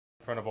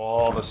front of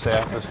all the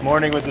staff this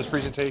morning with this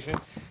presentation.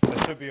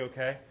 That should be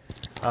okay.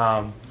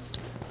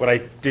 What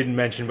I didn't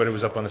mention, but it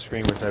was up on the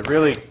screen, was that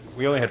really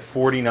we only had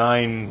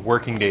 49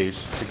 working days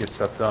to get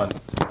stuff done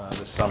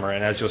this summer.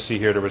 And as you'll see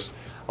here, there was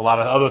a lot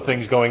of other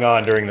things going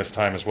on during this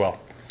time as well.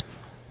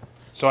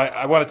 So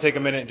I want to take a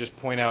minute and just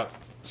point out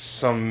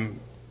some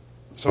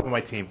of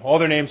my team. All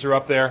their names are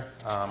up there.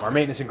 Our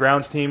maintenance and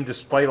grounds team,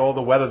 despite all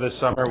the weather this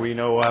summer, we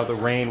know how the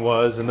rain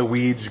was and the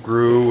weeds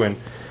grew and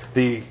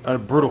the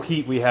brutal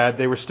heat we had,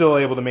 they were still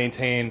able to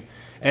maintain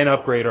and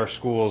upgrade our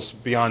schools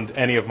beyond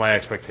any of my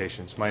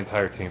expectations, my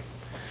entire team.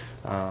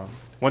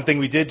 One thing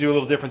we did do a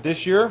little different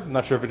this year, I'm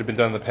not sure if it had been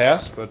done in the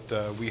past,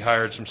 but we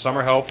hired some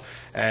summer help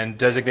and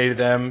designated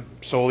them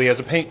solely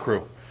as a paint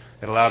crew.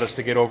 It allowed us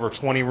to get over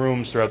 20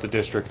 rooms throughout the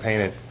district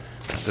painted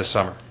this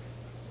summer.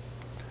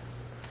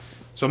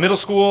 So middle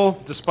school,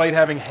 despite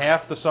having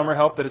half the summer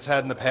help that it's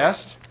had in the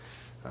past,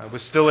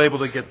 was still able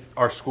to get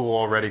our school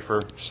all ready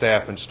for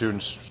staff and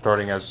students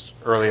starting as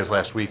early as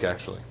last week,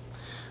 actually.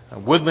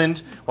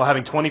 Woodland, while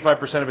having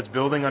 25% of its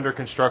building under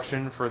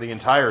construction for the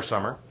entire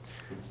summer,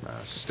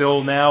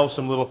 still now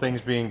some little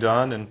things being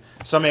done, and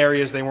some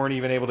areas they weren't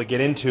even able to get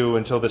into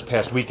until this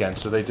past weekend,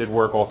 so they did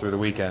work all through the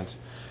weekend.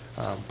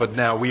 But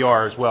now we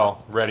are as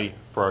well ready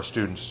for our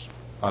students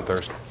on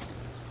Thursday.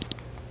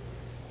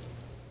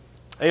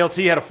 ALT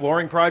had a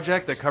flooring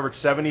project that covered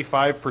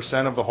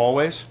 75% of the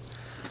hallways.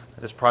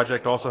 This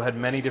project also had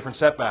many different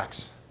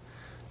setbacks,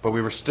 but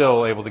we were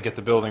still able to get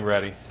the building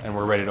ready, and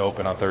we're ready to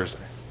open on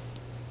Thursday.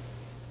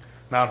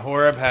 Mount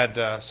Horeb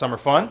had summer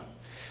fun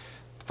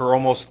for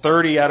almost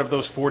 30 out of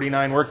those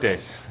 49 work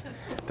days.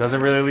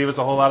 Doesn't really leave us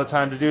a whole lot of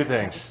time to do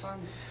things.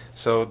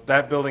 So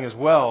that building as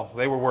well,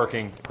 they were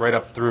working right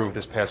up through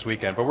this past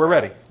weekend, but we're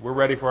ready. We're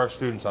ready for our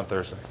students on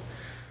Thursday.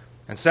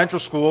 And Central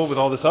School, with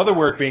all this other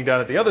work being done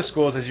at the other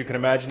schools, as you can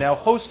imagine now,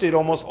 hosted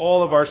almost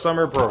all of our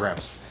summer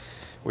programs,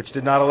 which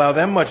did not allow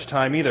them much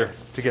time either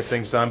to get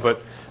things done. But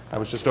I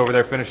was just over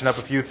there finishing up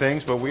a few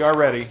things, but we are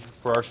ready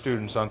for our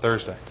students on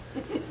Thursday.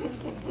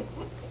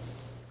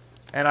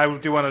 And I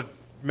do want to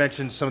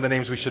mention some of the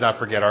names we should not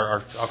forget.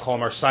 I'll call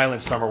them our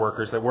silent summer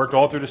workers that worked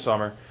all through the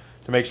summer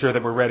to make sure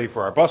that we're ready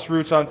for our bus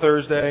routes on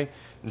Thursday,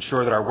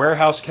 ensure that our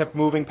warehouse kept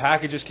moving,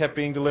 packages kept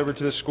being delivered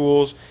to the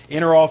schools,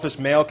 inter-office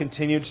mail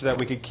continued so that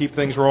we could keep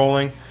things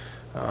rolling,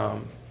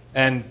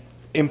 and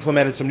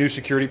implemented some new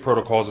security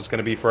protocols that's going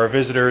to be for our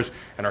visitors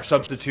and our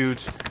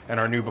substitutes and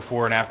our new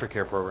before and after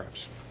care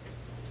programs.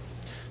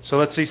 So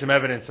let's see some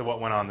evidence of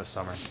what went on this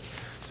summer.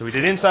 So we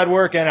did inside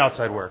work and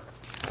outside work.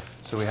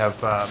 So we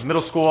have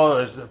middle school,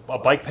 there's a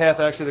bike path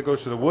actually that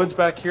goes through the woods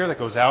back here that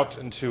goes out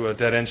into a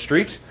dead-end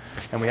street.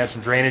 And we had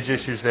some drainage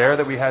issues there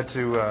that we had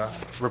to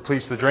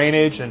replace the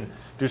drainage and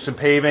do some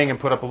paving and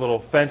put up a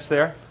little fence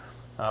there.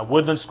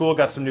 Woodland School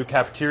got some new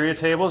cafeteria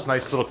tables,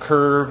 nice little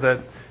curve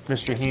that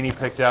Mr. Heaney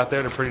picked out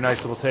there. They're pretty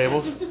nice little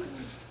tables.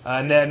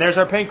 And then there's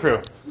our paint crew.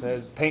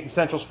 There's Paint and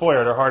Central's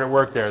foyer. They're hard at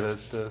work there,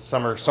 the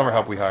summer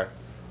help we hired.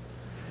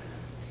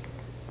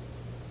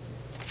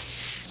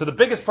 So the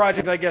biggest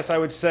project, I guess I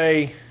would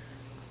say,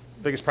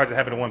 biggest project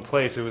happened in one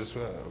place. It was,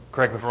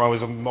 correct me if I'm wrong, it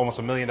was almost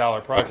 $1 million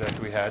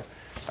project we had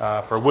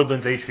for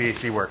Woodland's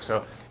HVAC work.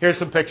 So here's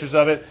some pictures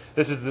of it.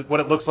 This is what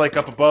it looks like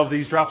up above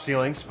these drop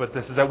ceilings, but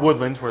this is at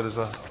Woodland where there's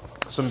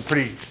some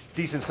pretty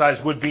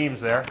decent-sized wood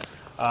beams there.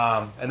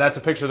 And that's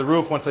a picture of the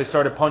roof once they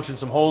started punching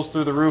some holes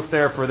through the roof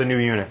there for the new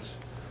units.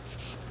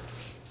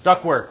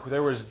 Ductwork.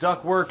 There was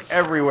ductwork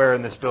everywhere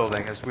in this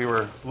building as we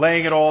were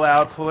laying it all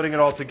out, putting it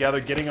all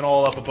together, getting it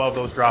all up above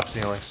those drop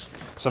ceilings.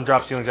 Some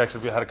drop ceilings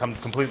actually had to come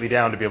completely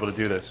down to be able to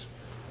do this.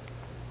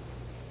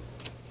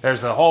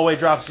 There's the hallway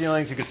drop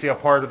ceilings. You can see how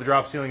part of the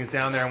drop ceiling is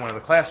down there in one of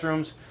the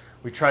classrooms.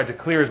 We tried to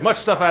clear as much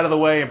stuff out of the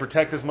way and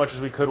protect as much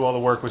as we could while the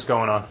work was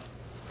going on.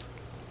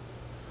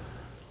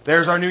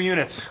 There's our new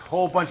units. A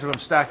whole bunch of them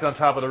stacked on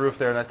top of the roof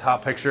there in that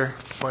top picture.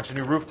 A bunch of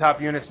new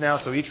rooftop units now,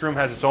 so each room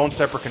has its own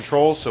separate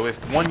controls. So if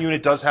one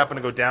unit does happen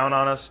to go down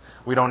on us,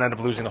 we don't end up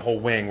losing the whole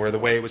wing, where the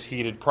way it was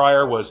heated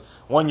prior was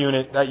one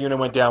unit, that unit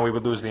went down, we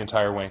would lose the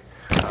entire wing.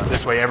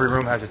 This way every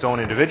room has its own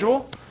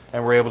individual,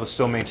 and we're able to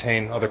still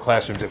maintain other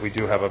classrooms if we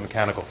do have a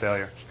mechanical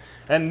failure.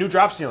 And new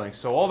drop ceilings.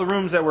 So all the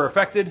rooms that were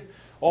affected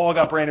all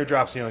got brand new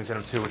drop ceilings in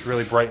them too, which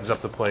really brightens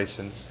up the place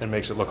and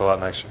makes it look a lot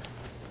nicer.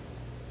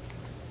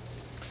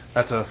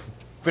 That's a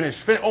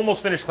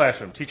almost finished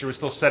classroom. Teacher was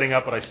still setting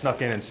up, but I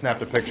snuck in and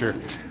snapped a picture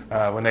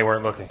when they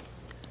weren't looking.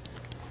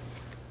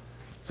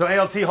 So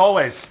ALT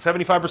hallways,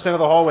 75% of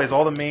the hallways,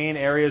 all the main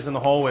areas in the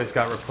hallways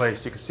got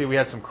replaced. You can see we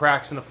had some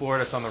cracks in the floor.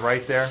 That's on the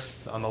right there.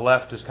 On the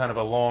left is kind of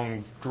a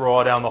long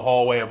draw down the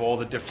hallway of all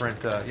the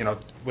different,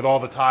 with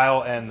all the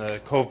tile and the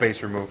cove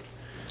base removed.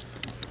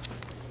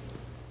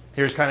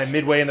 Here's kind of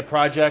midway in the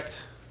project,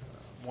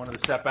 one of the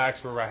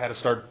setbacks where I had to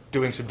start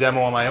doing some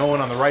demo on my own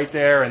on the right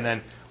there, and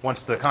then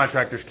once the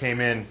contractors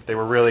came in, they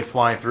were really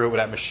flying through it with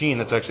that machine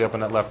that's actually up in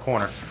that left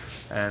corner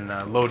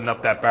and loading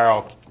up that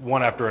barrel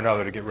one after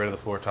another to get rid of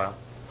the floor tile.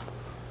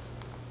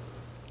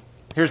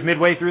 Here's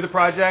midway through the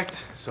project.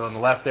 So on the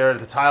left there,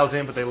 the tile's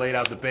in, but they laid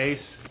out the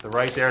base. The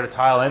right there, the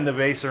tile and the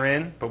base are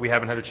in, but we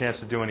haven't had a chance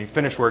to do any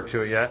finish work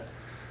to it yet.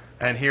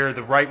 And here,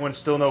 the right one's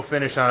still no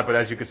finish on it, but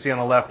as you can see on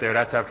the left there,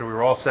 that's after we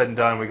were all said and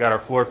done. We got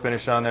our floor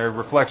finish on there,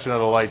 reflection of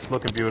the lights,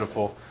 looking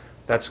beautiful.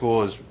 That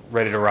school is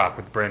ready to rock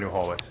with brand new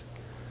hallways.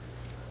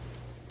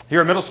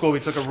 Here at middle school, we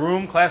took a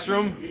room,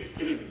 classroom,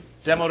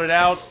 demoed it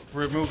out,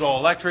 removed all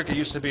electric. It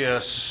used to be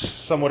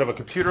somewhat of a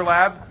computer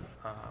lab.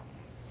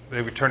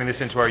 They were turning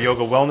this into our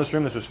yoga wellness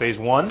room. This was phase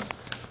 1.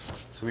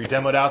 So we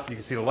demoed out. You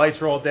can see the lights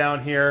are all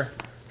down here.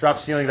 Drop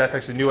ceiling, that's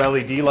actually new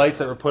LED lights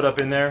that were put up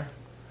in there.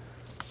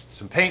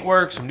 Some paint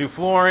work, some new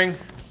flooring,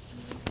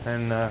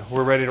 and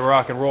we're ready to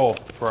rock and roll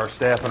for our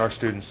staff and our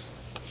students.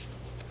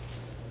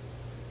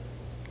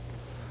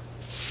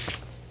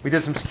 We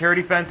did some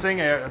security fencing.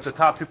 The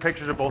top 2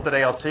 pictures are both at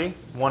ALT.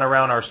 One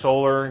around our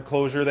solar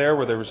enclosure there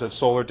where there was a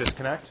solar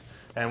disconnect,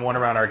 and one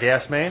around our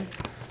gas main.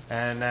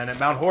 And then at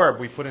Mount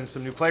Horeb, we put in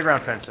some new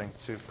playground fencing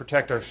to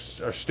protect our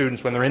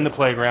students when they're in the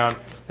playground,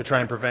 to try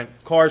and prevent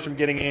cars from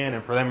getting in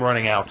and for them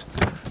running out.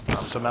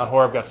 So Mount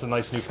Horeb got some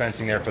nice new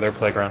fencing there for their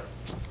playground.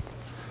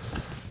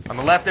 On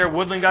the left there,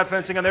 Woodland got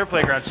fencing on their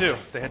playground too.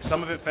 They had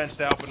some of it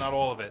fenced out, but not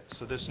all of it.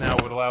 So this now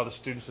would allow the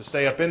students to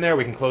stay up in there.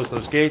 We can close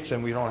those gates,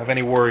 and we don't have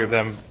any worry of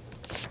them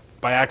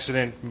by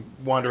accident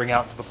wandering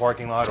out into the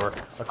parking lot or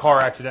a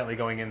car accidentally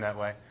going in that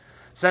way.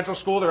 Central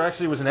School, there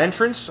actually was an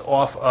entrance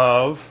off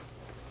of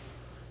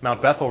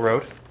Mount Bethel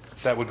Road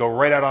that would go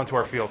right out onto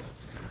our field.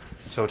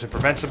 So to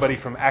prevent somebody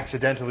from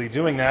accidentally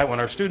doing that, when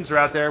our students are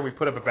out there, we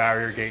put up a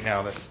barrier gate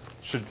now that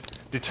should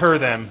deter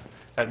them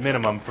at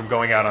minimum from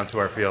going out onto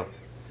our field.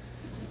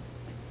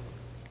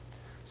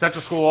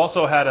 Central School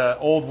also had an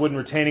old wooden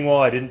retaining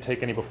wall. I didn't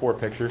take any before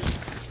pictures,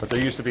 but there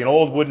used to be an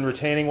old wooden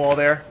retaining wall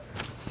there.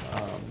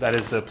 That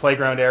is the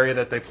playground area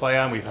that they play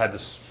on. We've had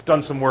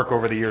done some work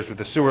over the years with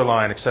the sewer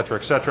line, et cetera,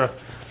 et cetera.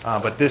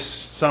 But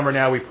this summer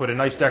now we put a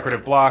nice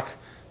decorative block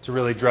to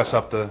really dress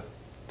up the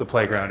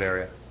playground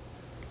area.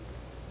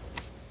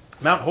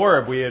 Mount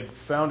Horeb, we had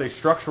found a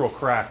structural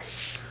crack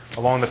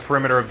along the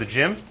perimeter of the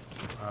gym,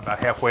 about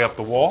halfway up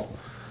the wall.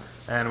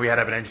 And we had to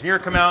have an engineer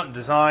come out and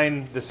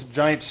design this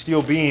giant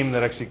steel beam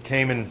that actually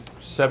came in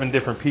 7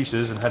 different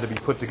pieces and had to be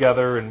put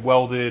together and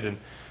welded. And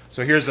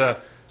so here's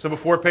some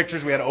before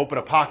pictures. We had to open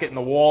a pocket in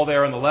the wall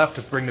there on the left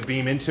to bring the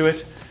beam into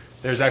it.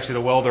 There's actually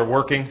the welder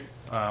working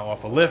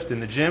off a lift in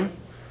the gym.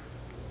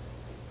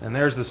 And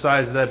there's the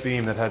size of that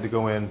beam that had to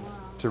go in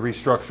to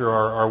restructure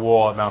our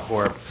wall at Mount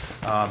Horeb.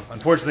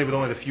 Unfortunately, with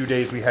only the few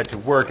days we had to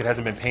work, it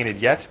hasn't been painted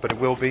yet, but it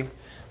will be.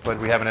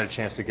 But we haven't had a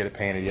chance to get it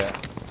painted yet.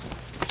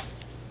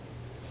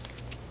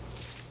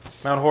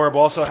 Mount Horeb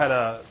also had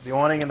the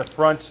awning in the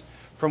front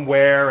from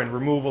wear and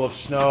removal of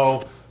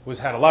snow.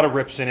 Had a lot of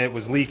rips in it,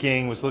 was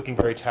leaking, was looking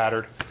very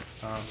tattered.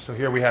 So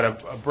here we had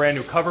a brand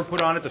new cover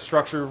put on it. The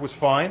structure was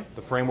fine.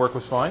 The framework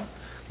was fine.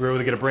 We were able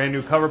to get a brand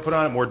new cover put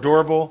on it, more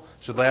durable,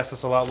 should last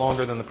us a lot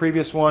longer than the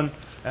previous one,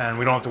 and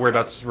we don't have to worry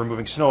about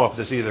removing snow off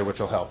this either,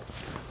 which will help.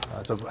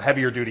 It's a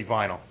heavier duty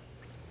vinyl.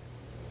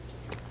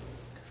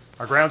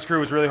 Our grounds crew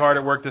was really hard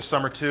at work this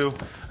summer too.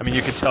 I mean,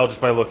 you could tell just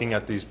by looking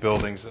at these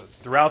buildings.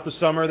 Throughout the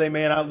summer, they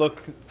may not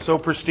look so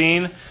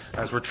pristine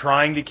as we're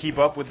trying to keep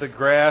up with the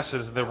grass,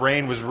 as the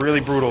rain was really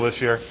brutal this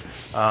year.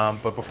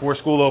 But before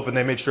school opened,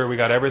 they made sure we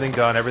got everything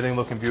done, everything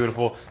looking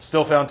beautiful.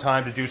 Still found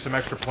time to do some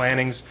extra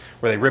plantings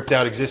where they ripped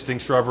out existing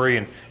shrubbery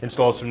and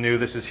installed some new.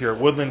 This is here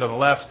at Woodland on the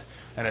left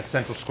and at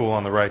Central School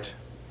on the right.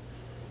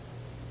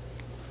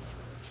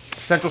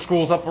 Central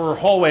School's upper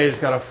hallway has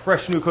got a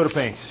fresh new coat of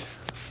paint.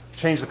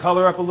 Changed the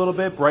color up a little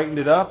bit, brightened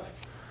it up.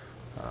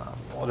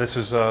 This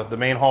is the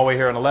main hallway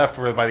here on the left.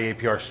 We're by the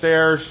APR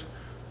stairs.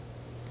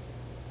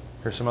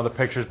 Here's some other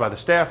pictures by the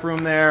staff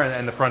room there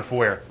and the front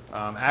foyer.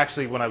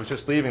 Actually, when I was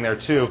just leaving there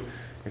too,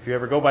 if you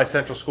ever go by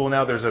Central School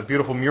now, there's a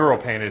beautiful mural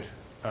painted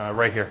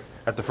right here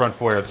at the front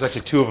foyer. There's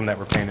actually 2 of them that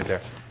were painted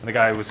there. And the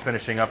guy was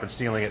finishing up and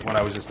stealing it when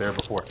I was just there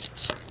before.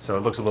 So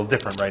it looks a little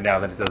different right now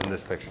than it does in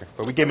this picture.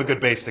 But we gave him a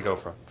good base to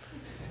go from.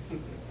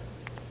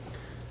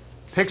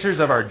 Pictures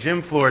of our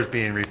gym floors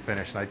being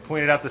refinished. And I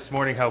pointed out this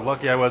morning how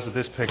lucky I was with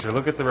this picture.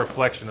 Look at the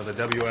reflection of the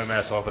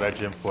WMS off of that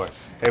gym floor.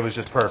 It was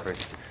just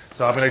perfect.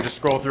 So I'm going to just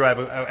scroll through.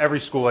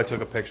 Every school I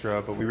took a picture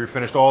of, but we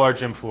refinished all our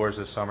gym floors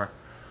this summer.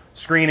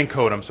 Screen and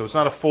coat them. So it's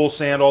not a full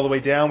sand all the way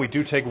down. We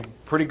do take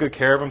pretty good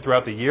care of them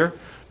throughout the year.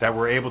 That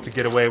we're able to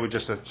get away with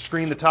just a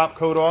screen the top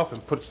coat off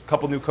and put a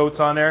couple new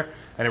coats on there.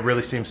 And it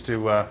really seems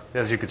to,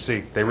 as you can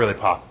see, they really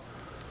pop.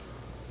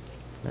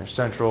 There's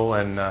Central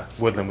and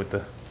Woodland with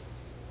the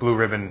blue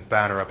ribbon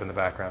banner up in the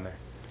background there.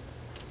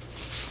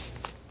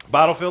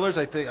 Bottle fillers,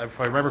 I think, if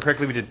I remember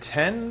correctly, we did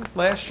 10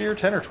 last year,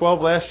 10 or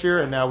 12 last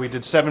year, and now we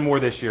did 7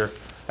 more this year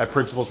at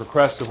principal's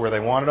request of where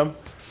they wanted them.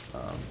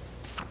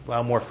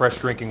 Allow more fresh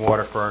drinking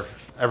water for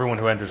everyone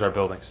who enters our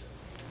buildings.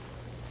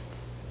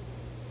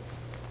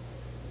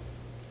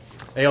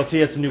 ALT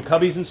had some new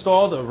cubbies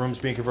installed. The room's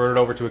being converted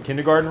over to a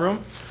kindergarten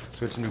room.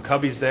 So it's some new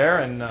cubbies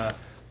there, and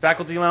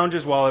Faculty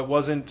lounges, while it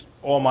wasn't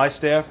all my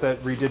staff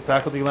that redid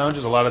faculty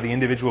lounges, a lot of the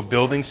individual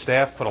building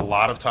staff put a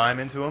lot of time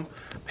into them.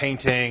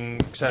 Painting,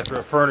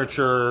 etc.,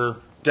 furniture,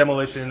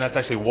 demolition, and that's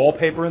actually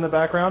wallpaper in the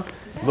background.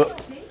 Look,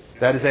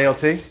 that is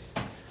ALT.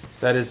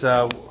 That is,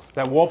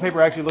 that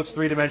wallpaper actually looks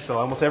three-dimensional.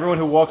 Almost everyone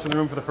who walks in the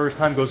room for the first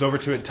time goes over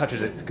to it and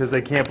touches it because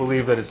they can't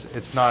believe that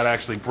it's not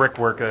actually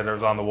brickwork that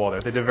was on the wall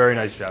there. They did a very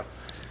nice job.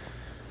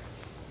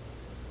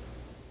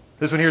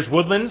 This one here is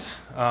Woodlands.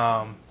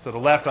 So the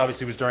left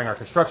obviously was during our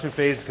construction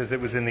phase because it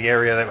was in the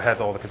area that had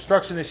all the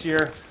construction this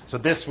year. So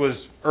this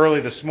was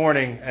early this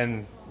morning,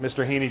 and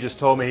Mr. Heaney just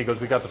told me, he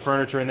goes, we got the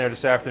furniture in there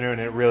this afternoon,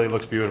 and it really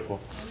looks beautiful.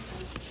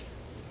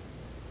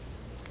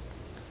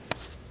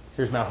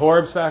 Here's Mount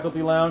Horeb's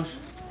faculty lounge.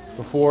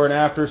 Before and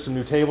after, some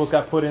new tables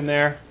got put in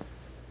there.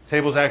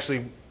 Tables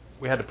actually,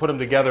 we had to put them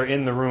together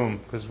in the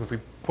room because if we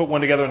put one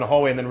together in the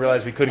hallway and then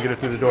realized we couldn't get it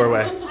through the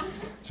doorway.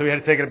 So we had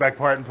to take it back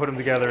apart and put them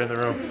together in the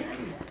room.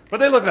 But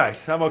they look nice.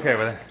 I'm okay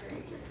with it.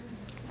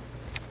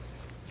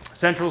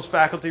 Central's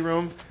faculty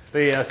room.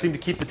 They seem to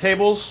keep the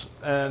tables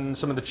and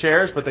some of the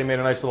chairs, but they made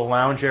a nice little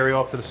lounge area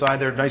off to the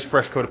side there. Nice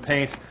fresh coat of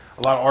paint.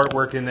 A lot of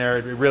artwork in there.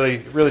 It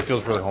really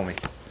feels really homey.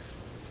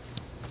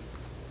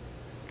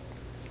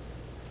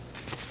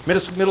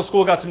 Middle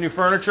school got some new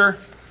furniture.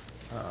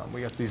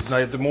 We got these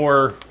the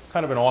more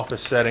kind of an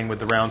office setting with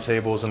the round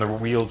tables and the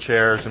wheeled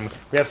chairs, and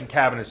we have some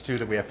cabinets too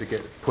that we have to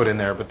get put in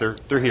there, but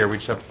they're here. We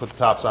just have to put the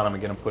tops on them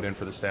and get them put in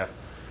for the staff.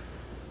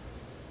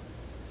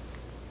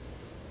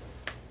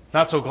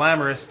 Not so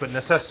glamorous, but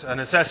a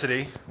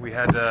necessity. We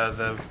had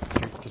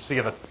you can see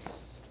the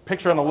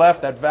picture on the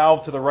left, that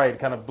valve to the right,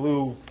 kind of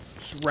blue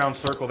round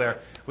circle there,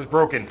 was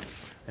broken.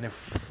 And if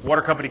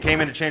water company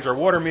came in to change our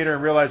water meter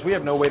and realized we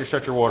have no way to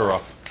shut your water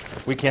off,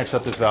 we can't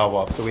shut this valve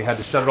off. So we had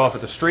to shut it off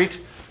at the street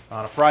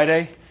on a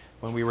Friday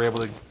when we were able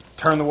to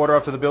turn the water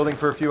off to the building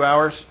for a few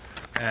hours.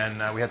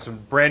 And we had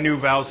some brand new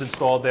valves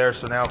installed there.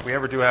 So now if we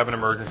ever do have an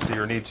emergency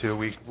or need to,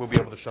 we'll be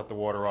able to shut the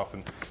water off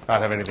and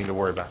not have anything to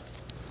worry about.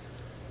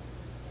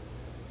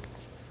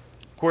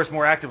 Of course,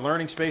 more active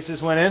learning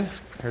spaces went in.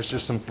 Here's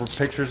just some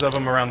pictures of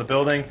them around the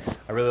building.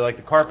 I really like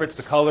the carpets,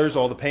 the colors,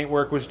 all the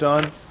paintwork was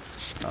done.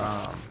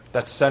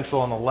 That's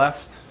Central on the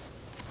left.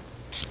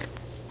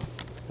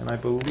 And I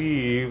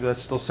believe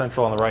that's still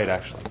Central on the right,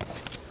 actually.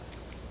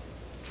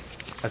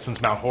 This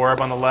one's Mount Horeb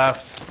on the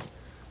left.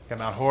 Got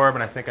Mount Horeb,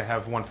 and I think I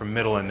have one from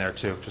Middle in there,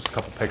 too. Just a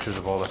couple pictures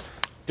of all the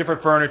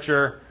different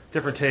furniture,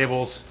 different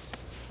tables.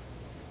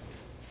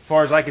 As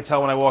far as I can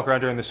tell when I walk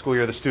around during the school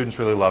year, the students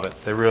really love it.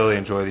 They really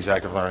enjoy these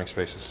active learning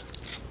spaces.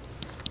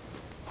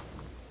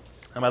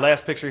 And my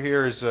last picture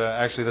here is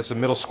actually that's a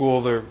middle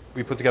school.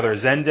 We put together a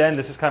Zen Den.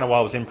 This is kind of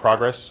while it was in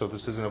progress, so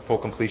this isn't a full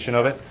completion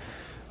of it.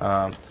 It's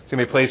going to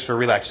be a place for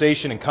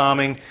relaxation and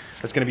calming.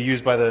 It's going to be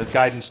used by the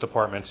guidance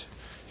department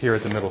here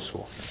at the middle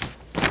school.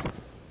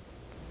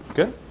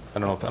 Good? I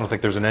don't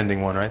think there's an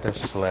ending one, right? That's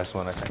just the last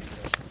one, I think.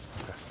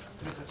 Okay.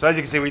 So as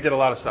you can see, we did a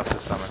lot of stuff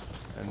this summer,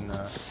 and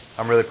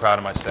I'm really proud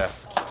of my staff.